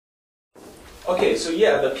Okay, so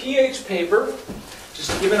yeah, the pH paper, just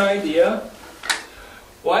to give an idea,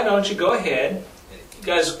 why don't you go ahead, you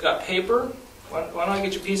guys got paper, why don't I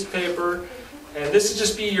get your piece of paper, and this will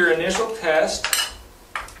just be your initial test.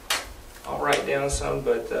 I'll write down some,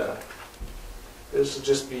 but this will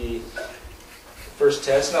just be the first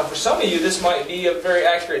test. Now for some of you, this might be a very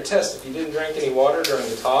accurate test if you didn't drink any water during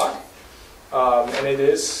the talk, and it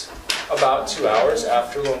is about 2 hours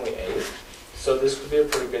after when we ate, so this would be a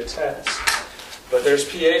pretty good test. But there's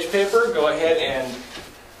pH paper. Go ahead and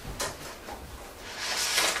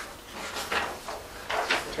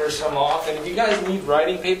tear some off. And if you guys need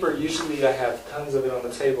writing paper, usually I have tons of it on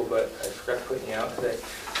the table, but I forgot to put any out today.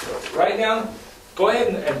 So write down, go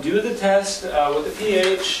ahead and do the test with the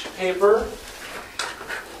pH paper.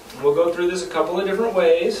 We'll go through this a couple of different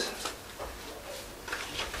ways.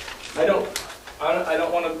 I don't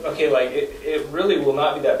want to, okay, like it really will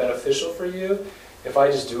not be that beneficial for you if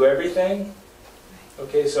I just do everything.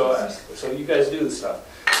 Okay, so you guys do the stuff.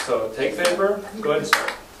 So take paper, go ahead and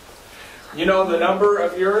start. You know the number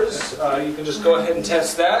of yours, you can just go ahead and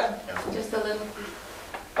test that. Just a little.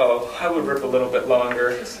 Oh, I would rip a little bit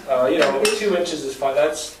longer. You know, 2 inches is fine.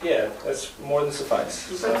 That's more than suffice.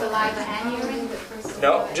 For saliva and urine?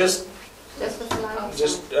 No, just the saliva?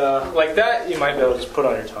 Just like that, you might be able to just put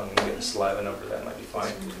on your tongue and get the saliva number. That might be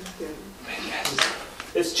fine.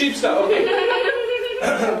 It's cheap stuff. Okay.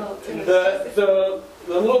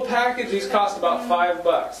 The little package, these cost about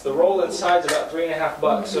 $5. The roll inside's about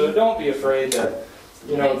 $3.50. So don't be afraid to,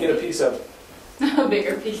 you know, get a piece of a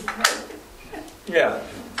bigger piece. Yeah.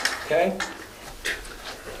 Okay.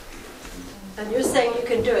 And you're saying you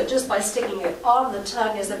can do it just by sticking it on the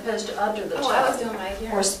tongue as opposed to under the tongue. I was doing right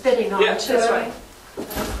here. Or spitting on Yeah, it. that's right.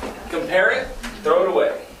 Compare it, throw it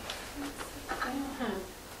away.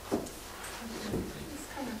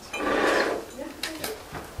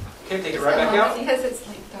 Okay, take it right back out. Because it's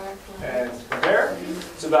like dark. And compare.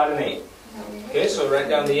 It's about an 8. Okay, so write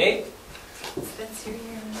down the 8. That's your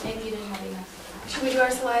urine. Maybe you didn't have enough. Should we do our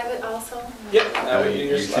saliva also? Yep. Now we do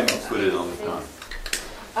your You can saliva. put it on the tongue.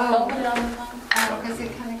 Don't put it on the tongue? Because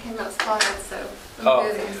it kind of came out spotted, so. Oh.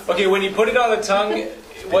 Okay, when you put it on the tongue,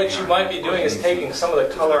 what you might be doing is taking some of the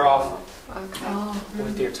color off Okay.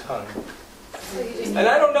 with your tongue. And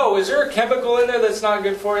I don't know, is there a chemical in there that's not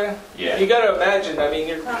good for you? Yeah. You got to imagine, I mean,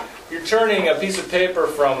 you're turning a piece of paper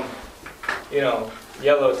from, you know,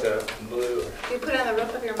 yellow to blue. Do you put it on the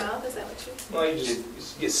roof of your mouth? Is that what you? Well, you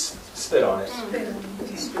just get spit on it.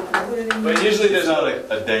 But usually It's there's not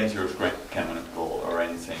a dangerous chemical or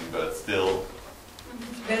anything, but still,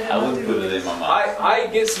 I wouldn't put it in my mouth. I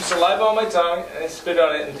get some saliva on my tongue and I spit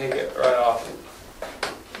on it and take it right off.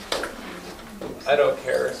 I don't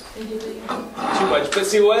care too much. But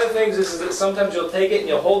see, one of the things is that sometimes you'll take it and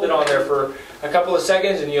you'll hold it on there for a couple of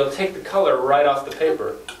seconds and you'll take the color right off the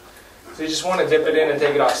paper. So you just want to dip it in and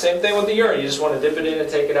take it off. Same thing with the urine. You just want to dip it in and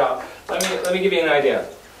take it out. Let me give you an idea.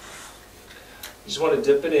 You just want to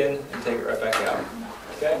dip it in and take it right back out.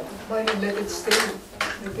 Okay? Why not let it stay?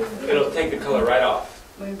 It'll take the color right off.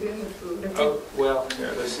 Maybe I have to. Oh, well,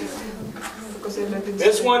 here, let's see. Because I let it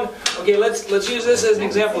This stay. one, okay, let's use this as an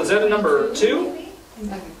example. Is that a number 2?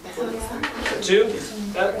 A 2?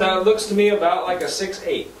 That looks to me about like a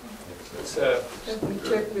 6/8. It's Let me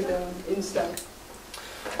check with the inside.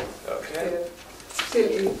 okay. Still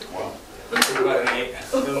 8. It's about an 8.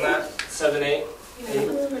 Doesn't that? 7, 8. Yeah,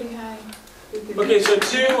 pretty high. Okay, so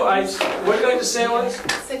 2. What did I just say it was?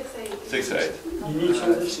 6, 8. 6/8.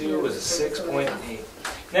 2 was a 6.8.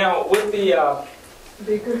 Now with the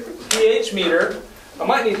Bigger. pH meter, I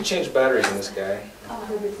might need to change batteries in this guy.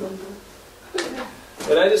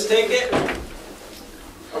 Did I just take it?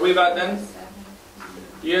 Are we about done?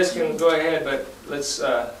 You guys can go ahead, but let's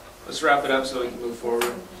wrap it up so we can move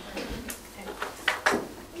forward.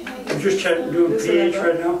 I'm just doing pH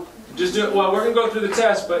right now. Just do it. Well, we're gonna go through the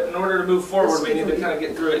test, but in order to move forward, we need to kind of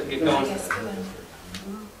get through it and get going.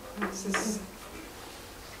 This is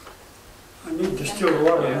I need distilled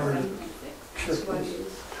water in order to check what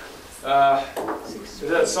this. Is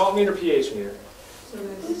that salt meter, pH meter?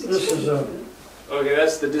 This is Okay,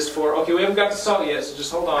 that's the disc 4. Okay, we haven't got the salt yet, so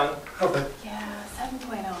just hold on. okay. Yeah,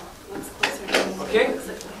 7.0. Looks closer to Okay. Looks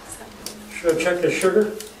like 7. Should I check the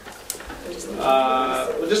sugar?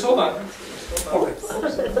 Well, just hold on. Okay.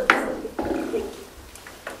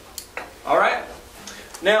 All right.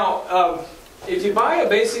 Now, if you buy a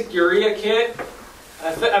basic urea kit,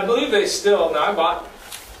 I believe they still. Now,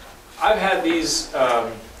 I've had these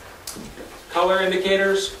color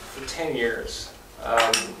indicators for 10 years.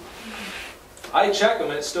 I check them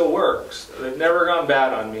and it still works. They've never gone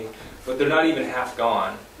bad on me, but they're not even half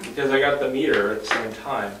gone. because I got the meter at the same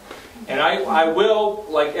time. And I will,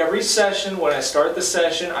 like every session, when I start the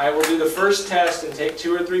session, I will do the first test and take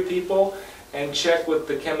 2 or 3 people and check with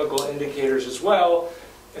the chemical indicators as well.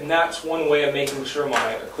 And that's one way of making sure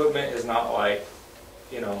my equipment is not like,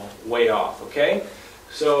 you know, way off, okay?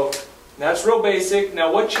 So that's real basic.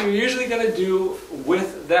 Now what you're usually going to do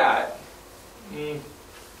with that,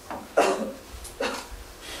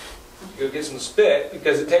 go get some spit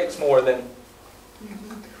because it takes more than,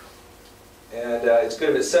 and it's good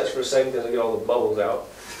if it sets for a second because I get all the bubbles out.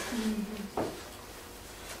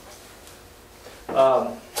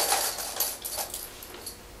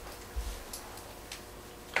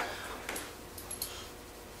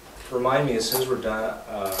 Remind me as soon as we're done,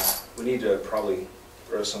 we need to probably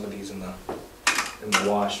throw some of these in the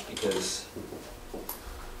wash because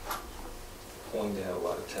I'm going to have a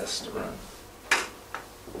lot of tests to run.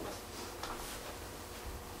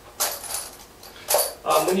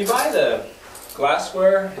 When you buy the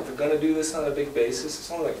glassware, if you're going to do this on a big basis, it's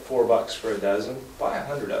only like $4 for a dozen. Buy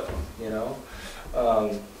 100 of them, you know.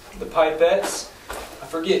 The pipettes, I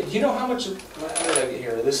forget. Do you know how much? What did I get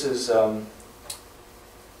here? This is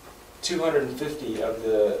 250 of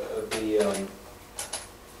the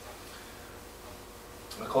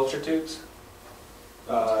culture tubes.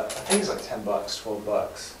 I think it's like $10,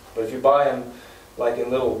 $12. But if you buy them like in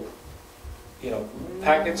little, you know,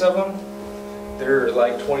 packets of them, they're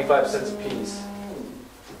like 25 cents a piece.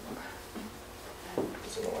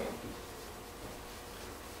 It's annoying.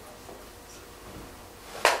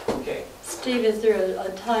 Okay. Steve, is there a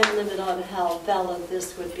time limit on how valid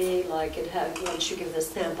this would be? Like it had, once you give the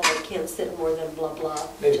sample, it can't sit more than blah blah.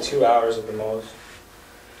 Maybe 2 hours at the most.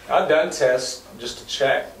 I've done tests just to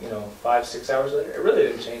check, you know, 5, 6 hours later. It really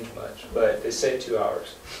didn't change much, but they say 2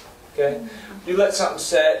 hours. Okay? You let something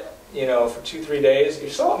set, you know, for 2, 3 days, your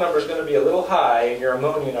salt number is going to be a little high, and your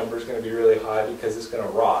ammonia number is going to be really high because it's going to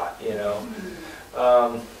rot, you know.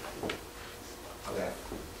 Okay.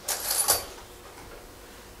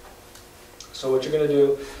 So what you're going to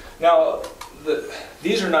do, now,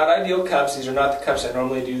 these are not ideal cups. These are not the cups I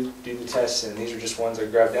normally do the tests in. These are just ones I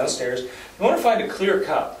grab downstairs. You want to find a clear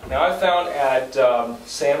cup. Now I found at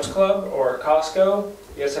Sam's Club or Costco.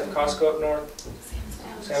 You guys have Costco up north?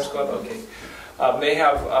 Sam's Club? Okay. They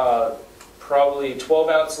have probably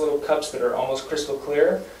 12-ounce little cups that are almost crystal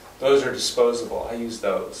clear. Those are disposable. I use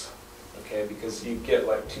those. Okay, because you get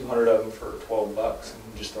like 200 of them for $12 and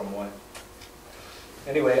you just throw them away.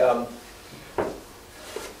 Anyway,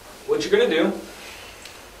 what you're going to do,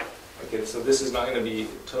 okay, so this is not going to be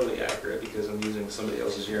totally accurate because I'm using somebody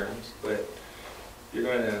else's urines, but you're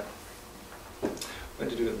going to, I'm going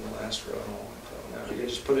to do it in the last row. Now you're going to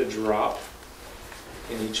just put a drop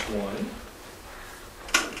in each one.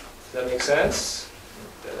 Does that make sense?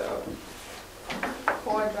 Get that out.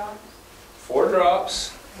 4 drops. 4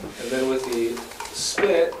 drops, and then with the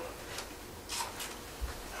spit,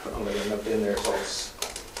 I'm going to get enough in there so it's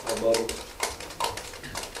all bubbled.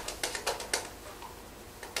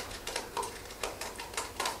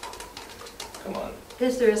 Come on.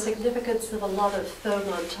 Is there a significance of a lot of foam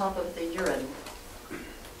on top of the urine?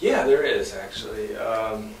 Yeah, there is actually.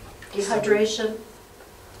 Dehydration?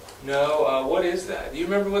 No, what is that? Do you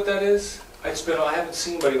remember what that is? I haven't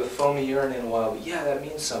seen anybody with foamy urine in a while, but yeah, that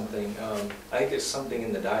means something. I think it's something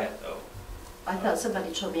in the diet, though. I thought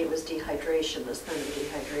somebody told me it was dehydration, the sign of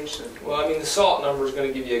dehydration. Well, I mean, the salt number is going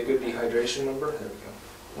to give you a good dehydration number. There we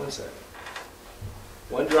go. 1 second.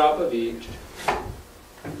 1 drop of each.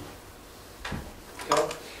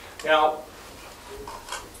 Okay. Now,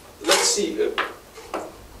 let's see.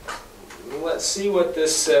 Let's see what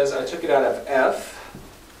this says. I took it out of F.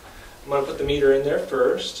 I'm going to put the meter in there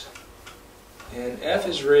first. And F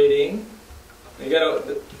is rating.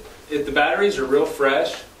 If the batteries are real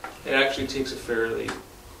fresh, it actually takes a fairly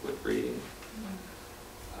quick reading.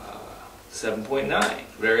 7.9,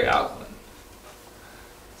 very alkaline.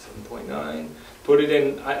 7.9. Put it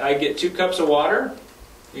in. I get 2 cups of water.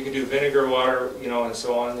 You can do vinegar, water, you know, and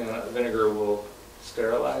so on. You know, vinegar will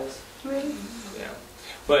sterilize. Really? Yeah.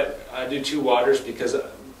 But I do 2 waters because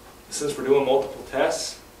since we're doing multiple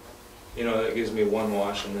tests, you know, it gives me 1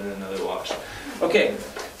 wash and then another wash. Okay,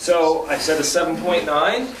 so I set a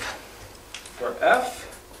 7.9 for F.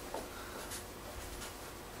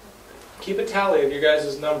 Keep a tally of your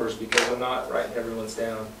guys' numbers because I'm not writing everyone's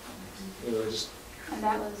down. You know, just And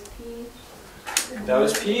that was pH? that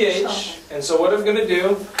was pH. And so what I'm going to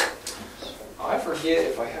do, I forget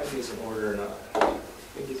if I have these in order or not. Let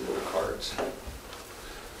me get the little cards.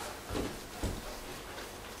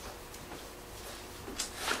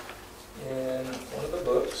 In one of the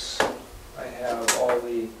books, I have all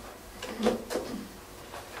the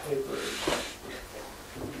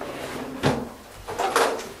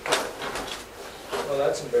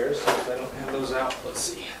that's embarrassing if I don't have those out. Let's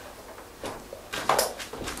see.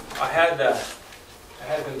 I had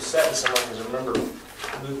them set in somewhere because I remember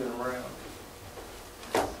moving them around.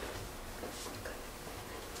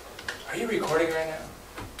 Are you recording right now?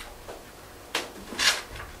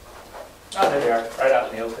 Oh, there you are, right out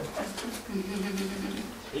in the open.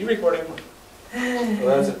 Are you recording?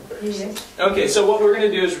 Well, that's embarrassing. Okay, so what we're going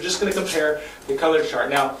to do is we're just going to compare the color chart.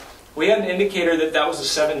 Now, we had an indicator that that was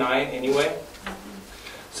a 7-9 anyway,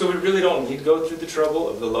 so we really don't need to go through the trouble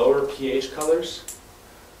of the lower pH colors,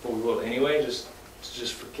 but we will anyway, just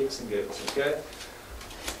for kicks and giggles, okay?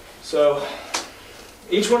 So,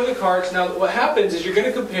 each one of the cards, now what happens is you're going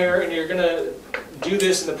to compare and you're going to do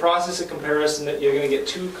this in the process of comparison that you're going to get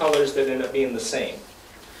two colors that end up being the same.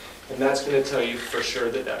 And that's going to tell you for sure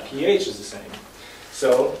that that pH is the same.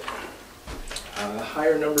 So,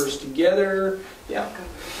 higher numbers together, yeah.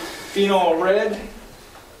 Phenol red,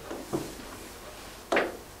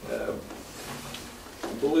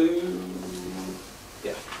 blue,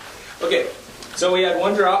 yeah. Okay, so we had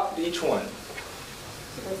one drop to each one.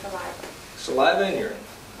 Saliva and urine.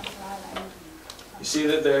 You see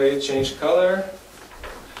that they changed color?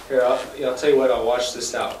 Here, I'll tell you what, I'll wash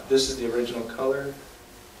this out. This is the original color.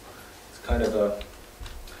 It's kind of a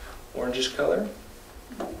orangish color.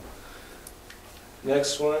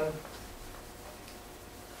 Next one,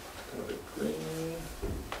 kind of a green.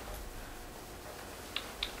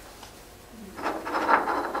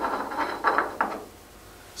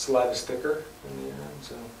 Saliva is thicker in the urine,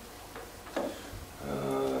 so.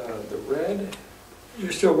 The red.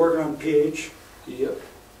 You're still working on pH? Yep.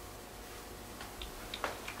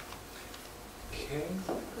 Okay.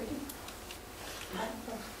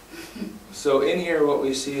 So in here what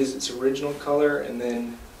we see is its original color and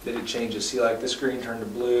then that it changes. See, like this green turned to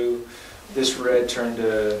blue, this red turned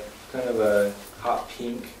to kind of a hot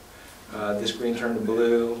pink, this green turned to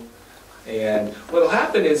blue. And what will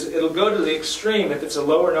happen is it'll go to the extreme. If it's a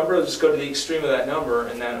lower number, it'll just go to the extreme of that number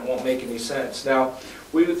and then it won't make any sense. Now,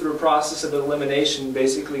 we, through a process of elimination,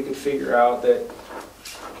 basically could figure out that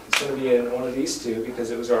it's going to be in one of these two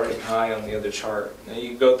because it was already high on the other chart. Now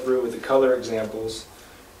you go through with the color examples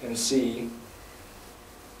and see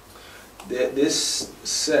that this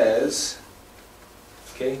says,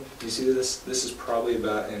 okay, you see this? This is probably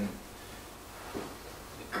about an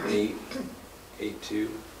 8, 8.2.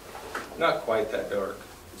 Not quite that dark.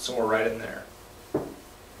 It's somewhere right in there.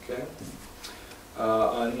 Okay.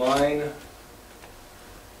 On mine, it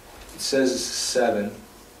says it's 7.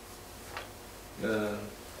 I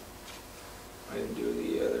didn't do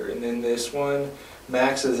the other. And then this one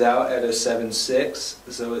maxes out at a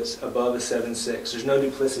 7.6, so it's above a 7.6. There's no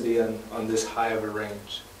duplicity on this high of a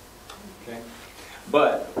range. Okay.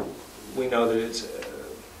 But we know that it's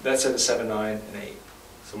that's at a 7.9 and 8,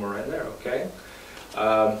 somewhere right there. Okay.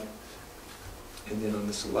 And then on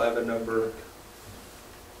the saliva number,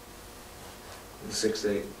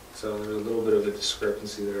 6.8. So there's a little bit of a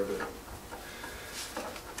discrepancy there, but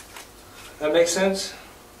that makes sense.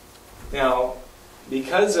 Now,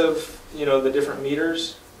 because of the different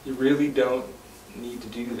meters, you really don't need to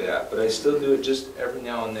do that. But I still do it just every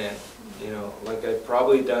now and then. Like I've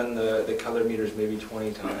probably done the color meters maybe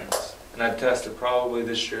 20 times, and I've tested probably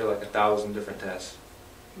this year like 1,000 different tests.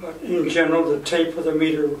 But in general, the tape with the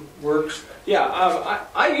meter works? Yeah,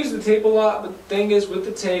 I use the tape a lot, but the thing is with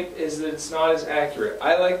the tape is that it's not as accurate.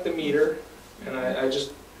 I like the meter, and I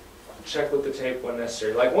just check with the tape when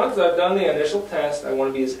necessary. Like once I've done the initial test, I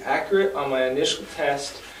want to be as accurate on my initial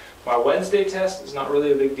test. My Wednesday test is not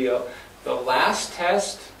really a big deal. The last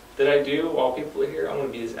test that I do while people are here, I want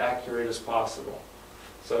to be as accurate as possible.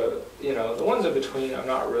 So, the ones in between I'm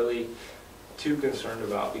not really too concerned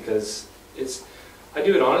about because I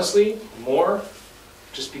do it honestly more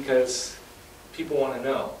just because people want to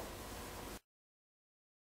know.